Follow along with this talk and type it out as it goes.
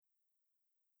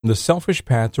The Selfish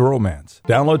Path to Romance.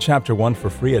 Download Chapter 1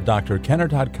 for free at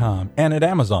drkenner.com and at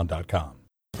amazon.com.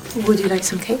 Would you like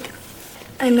some cake?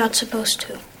 I'm not supposed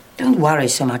to. Don't worry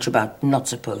so much about not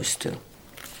supposed to.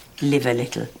 Live a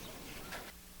little.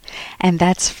 And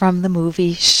that's from the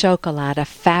movie Chocolat, a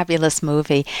fabulous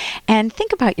movie. And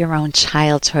think about your own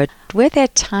childhood. Were there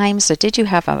times, or did you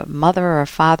have a mother or a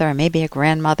father or maybe a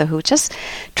grandmother who just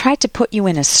tried to put you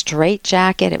in a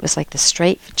straitjacket? It was like the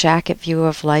straitjacket view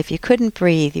of life. You couldn't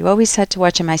breathe. You always had to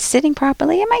watch, am I sitting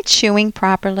properly? Am I chewing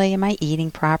properly? Am I eating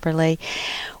properly?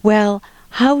 Well,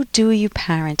 how do you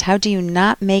parent? How do you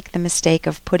not make the mistake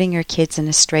of putting your kids in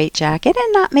a straitjacket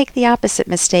and not make the opposite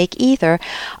mistake either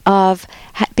of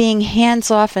being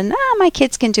hands-off and, my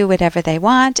kids can do whatever they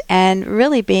want, and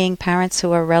really being parents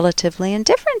who are relatively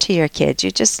indifferent to your kids.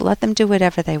 You just let them do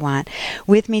whatever they want.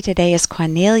 With me today is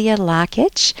Cornelia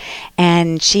Lakich,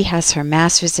 and she has her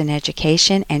master's in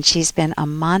education, and she's been a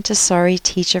Montessori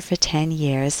teacher for 10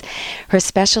 years. Her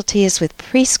specialty is with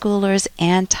preschoolers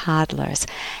and toddlers.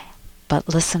 But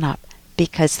listen up,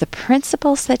 because the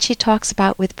principles that she talks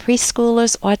about with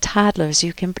preschoolers or toddlers,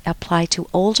 you can apply to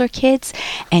older kids,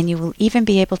 and you will even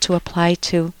be able to apply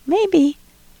to maybe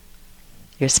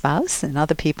your spouse and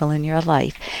other people in your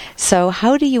life. So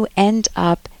how do you end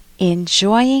up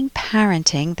enjoying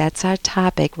parenting? That's our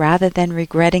topic, rather than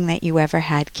regretting that you ever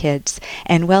had kids.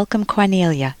 And welcome,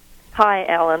 Cornelia. Hi,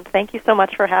 Ellen. Thank you so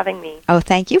much for having me. Oh,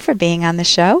 thank you for being on the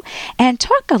show. And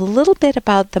talk a little bit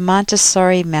about the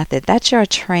Montessori method. That's your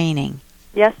training.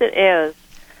 Yes, it is.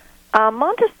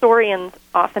 Montessorians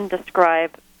often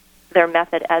describe their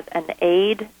method as an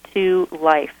aid to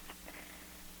life.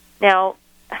 Now,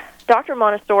 Dr.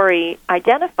 Montessori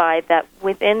identified that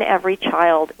within every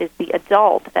child is the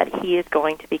adult that he is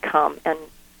going to become. And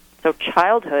so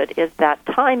childhood is that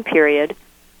time period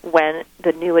when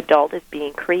the new adult is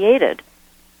being created.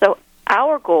 So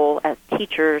our goal as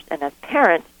teachers and as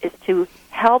parents is to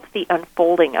help the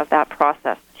unfolding of that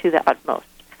process to the utmost.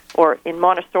 Or in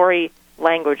Montessori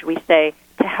language, we say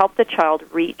to help the child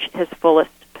reach his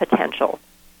fullest potential.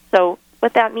 So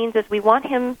what that means is we want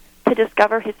him to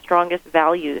discover his strongest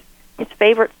values, his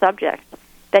favorite subjects,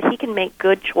 that he can make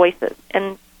good choices,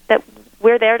 and that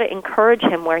we're there to encourage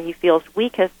him where he feels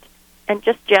weakest and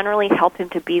just generally help him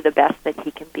to be the best that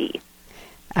he can be.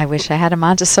 I wish I had a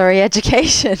Montessori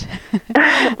education.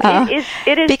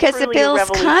 It is because it builds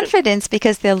confidence,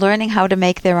 because they're learning how to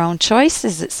make their own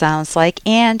choices, it sounds like,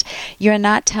 and you're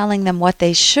not telling them what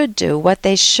they should do, what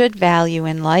they should value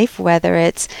in life, whether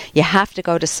it's you have to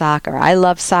go to soccer. I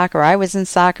love soccer. I was in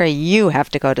soccer. You have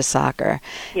to go to soccer.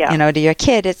 Yeah. To your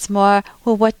kid, it's more,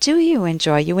 well, what do you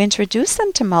enjoy? You introduce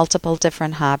them to multiple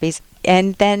different hobbies,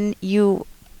 and then you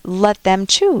let them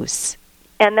choose.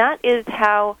 And that is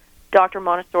how Dr.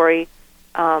 Montessori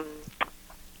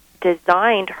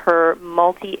designed her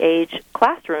multi-age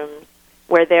classrooms,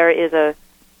 where there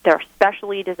are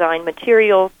specially designed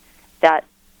materials that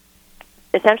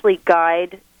essentially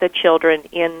guide the children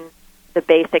in the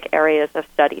basic areas of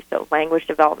study, so language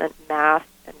development, math,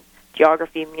 and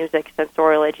geography, music,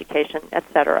 sensorial education,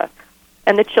 etc.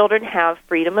 And the children have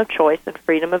freedom of choice and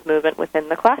freedom of movement within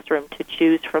the classroom to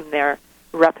choose from their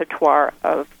repertoire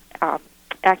of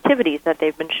activities that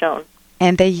they've been shown.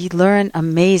 And they learn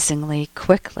amazingly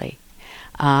quickly.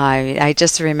 I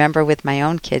just remember with my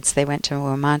own kids, they went to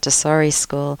a Montessori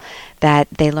school, that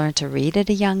they learned to read at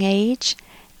a young age.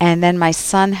 And then my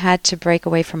son had to break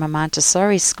away from a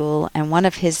Montessori school, and one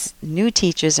of his new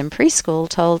teachers in preschool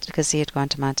told, because he had gone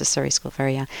to Montessori school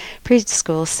very young,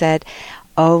 preschool said,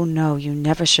 "Oh no, you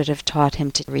never should have taught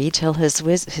him to read till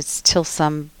till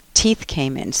some teeth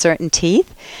came in, certain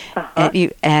teeth."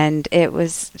 And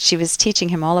she was teaching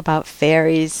him all about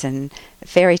fairies and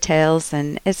fairy tales,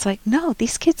 and it's like, no,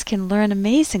 these kids can learn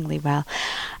amazingly well.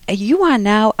 You are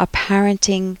now a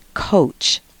parenting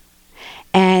coach,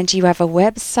 and you have a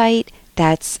website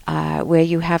that's where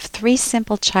you have 3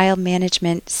 simple child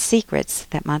management secrets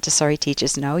that Montessori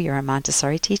teachers know. You're a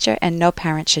Montessori teacher, and no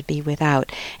parent should be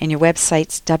without. And your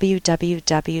website's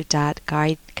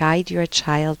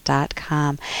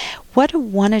www.guideyourchild.com. What are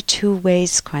 1 or 2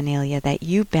 ways, Cornelia, that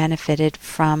you benefited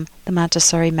from the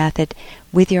Montessori method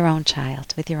with your own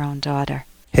child, with your own daughter?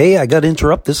 Hey, I got to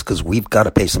interrupt this because we've got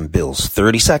to pay some bills.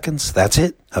 30 seconds, that's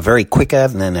it. A very quick ad,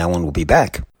 and then Ellen will be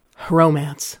back.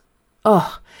 Romance.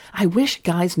 Ugh, I wish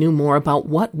guys knew more about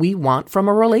what we want from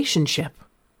a relationship.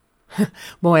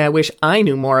 Boy, I wish I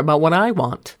knew more about what I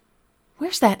want.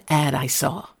 Where's that ad I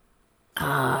saw?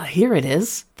 Here it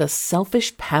is. The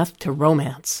Selfish Path to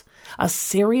Romance. A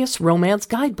serious romance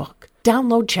guidebook.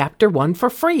 Download Chapter 1 for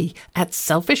free at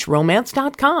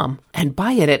selfishromance.com and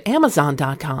buy it at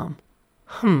amazon.com.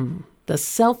 The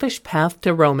Selfish Path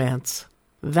to Romance.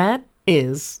 That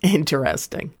is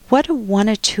interesting. What are one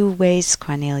or two ways,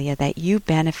 Cornelia, that you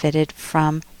benefited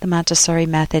from the Montessori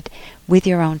method with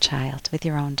your own child, with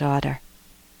your own daughter?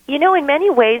 You know, in many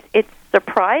ways, it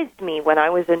surprised me when I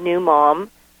was a new mom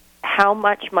how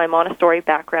much my Montessori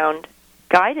background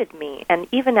guided me. And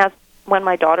even when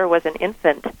my daughter was an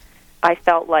infant, I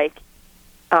felt like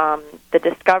the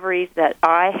discoveries that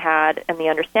I had and the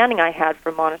understanding I had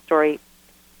from Montessori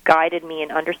guided me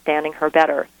in understanding her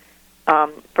better.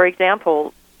 For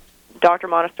example, Dr.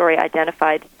 Montessori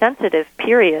identified sensitive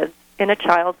periods in a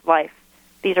child's life.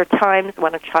 These are times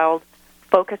when a child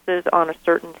focuses on a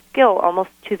certain skill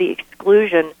almost to the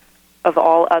exclusion of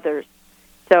all others.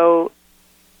 So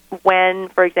when,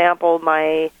 for example,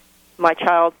 my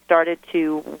child started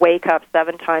to wake up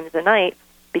 7 times a night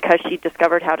because she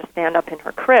discovered how to stand up in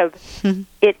her crib,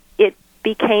 it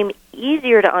became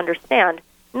easier to understand,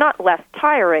 not less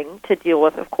tiring to deal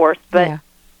with, of course, but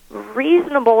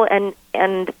reasonable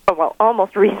and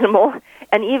almost reasonable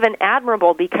and even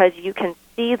admirable, because you can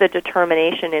see the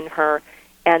determination in her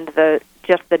and the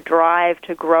drive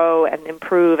to grow and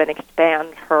improve and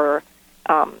expand her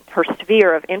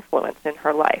sphere of influence in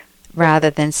her life. Rather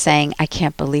than saying, I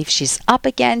can't believe she's up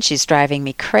again, she's driving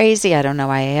me crazy, I don't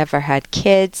know I ever had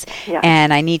kids,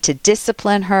 and I need to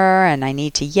discipline her, and I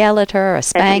need to yell at her or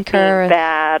spank her. She's being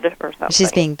bad or something.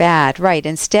 She's being bad, right.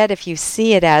 Instead, if you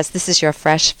see it as, this is your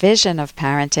fresh vision of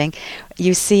parenting,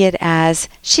 you see it as,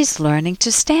 she's learning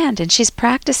to stand, and she's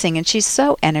practicing, and she's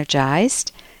so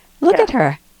energized. Look at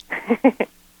her.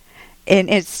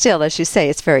 And it's still, as you say,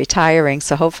 it's very tiring,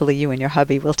 so hopefully you and your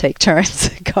hubby will take turns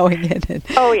going in. And,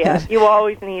 oh, yeah. You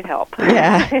always need help.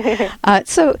 Yeah.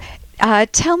 So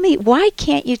tell me, why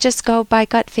can't you just go by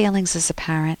gut feelings as a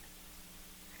parent?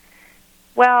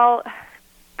 Well,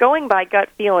 going by gut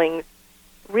feelings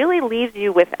really leaves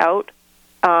you without,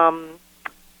 in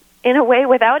a way,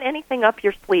 without anything up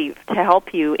your sleeve to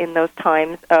help you in those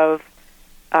times of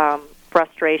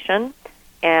frustration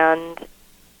and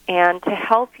to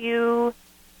help you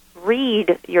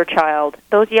read your child.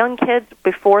 Those young kids,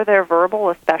 before they're verbal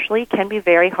especially, can be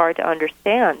very hard to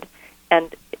understand.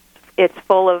 And it's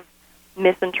full of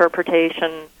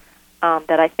misinterpretation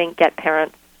that I think gets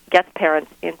parents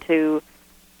into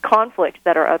conflicts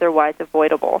that are otherwise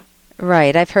avoidable.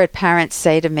 Right. I've heard parents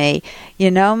say to me,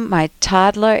 my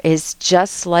toddler is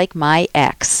just like my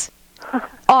ex.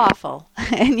 Awful.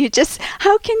 And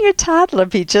how can your toddler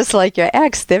be just like your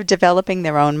ex? They're developing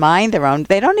their own mind,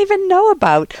 they don't even know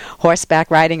about horseback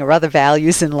riding or other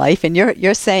values in life, and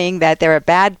you're saying that they're a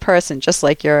bad person just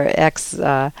like your ex.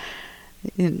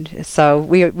 So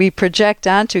we project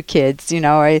onto kids,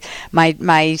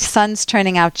 my son's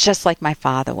turning out just like my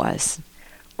father was.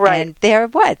 Right. And they're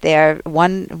what? They're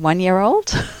 1 year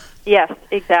old? Yes,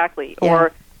 exactly. Yeah.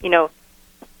 Or,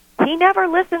 he never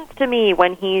listens to me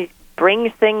when he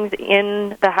brings things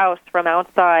in the house from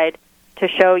outside to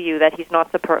show you that he's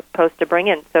not supposed to bring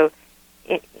in. So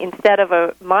instead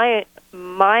of my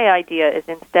idea is,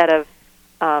 instead of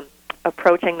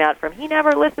approaching that from he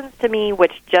never listens to me,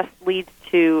 which just leads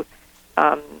to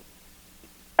a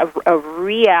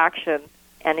reaction,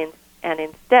 and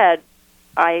instead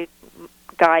I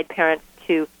guide parents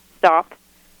to stop,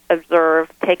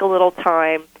 observe, take a little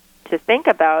time to think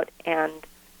about and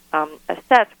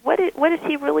assess what is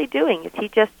he really doing? Is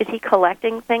he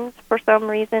collecting things for some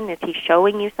reason? Is he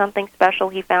showing you something special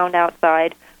he found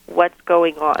outside? What's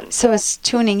going on? So it's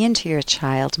tuning into your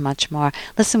child much more.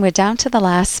 Listen, we're down to the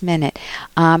last minute.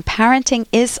 Parenting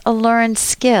is a learned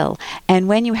skill, and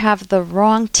when you have the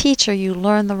wrong teacher, you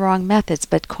learn the wrong methods.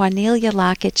 But Cornelia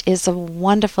Lakich is a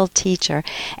wonderful teacher,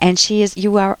 and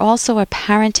you are also a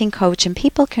parenting coach, and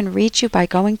people can reach you by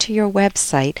going to your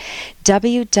website,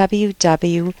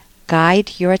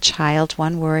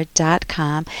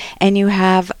 www.guideyourchild.com, and you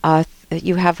have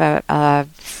a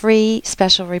free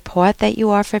special report that you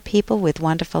offer people with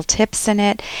wonderful tips in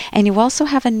it, and you also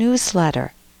have a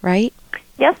newsletter, right?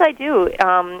 Yes, I do.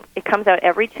 It comes out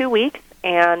every 2 weeks,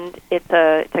 and it's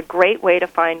a great way to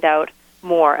find out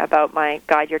more about my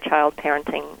Guide Your Child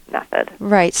parenting method.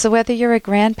 Right. So whether you're a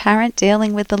grandparent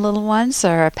dealing with the little ones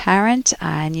or a parent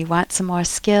and you want some more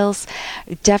skills,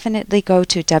 definitely go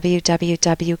to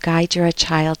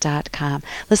www.guideyourchild.com.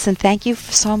 Listen, thank you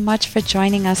so much for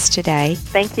joining us today.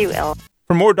 Thank you, Elle.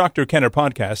 For more Dr. Kenner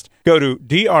podcast, go to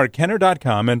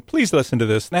drkenner.com and please listen to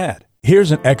this ad. Here's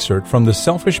an excerpt from The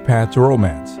Selfish Path to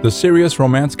Romance, the Serious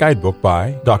Romance Guidebook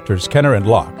by Drs. Kenner and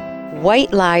Locke.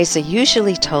 White lies are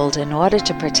usually told in order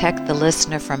to protect the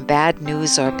listener from bad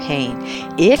news or pain.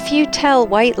 If you tell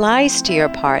white lies to your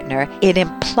partner, it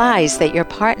implies that your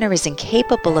partner is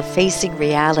incapable of facing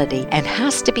reality and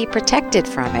has to be protected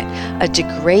from it, a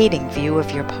degrading view of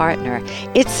your partner.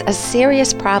 It's a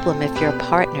serious problem if your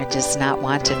partner does not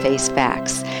want to face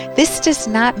facts. This does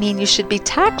not mean you should be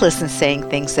tactless in saying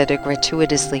things that are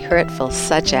gratuitously hurtful,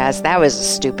 such as, "That was a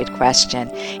stupid question."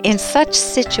 In such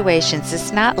situations,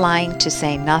 it's not lying to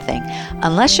say nothing,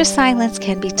 unless your silence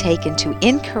can be taken to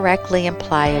incorrectly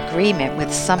imply agreement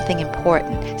with something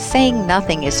important. Saying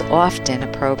nothing is often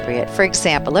appropriate. For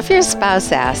example, if your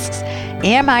spouse asks,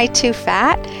 "Am I too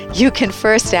fat?" you can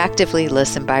first actively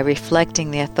listen by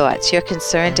reflecting their thoughts. You're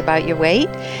concerned about your weight?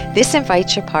 This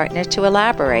invites your partner to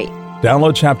elaborate.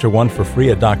 Download Chapter 1 for free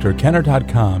at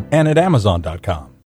drkenner.com and at amazon.com.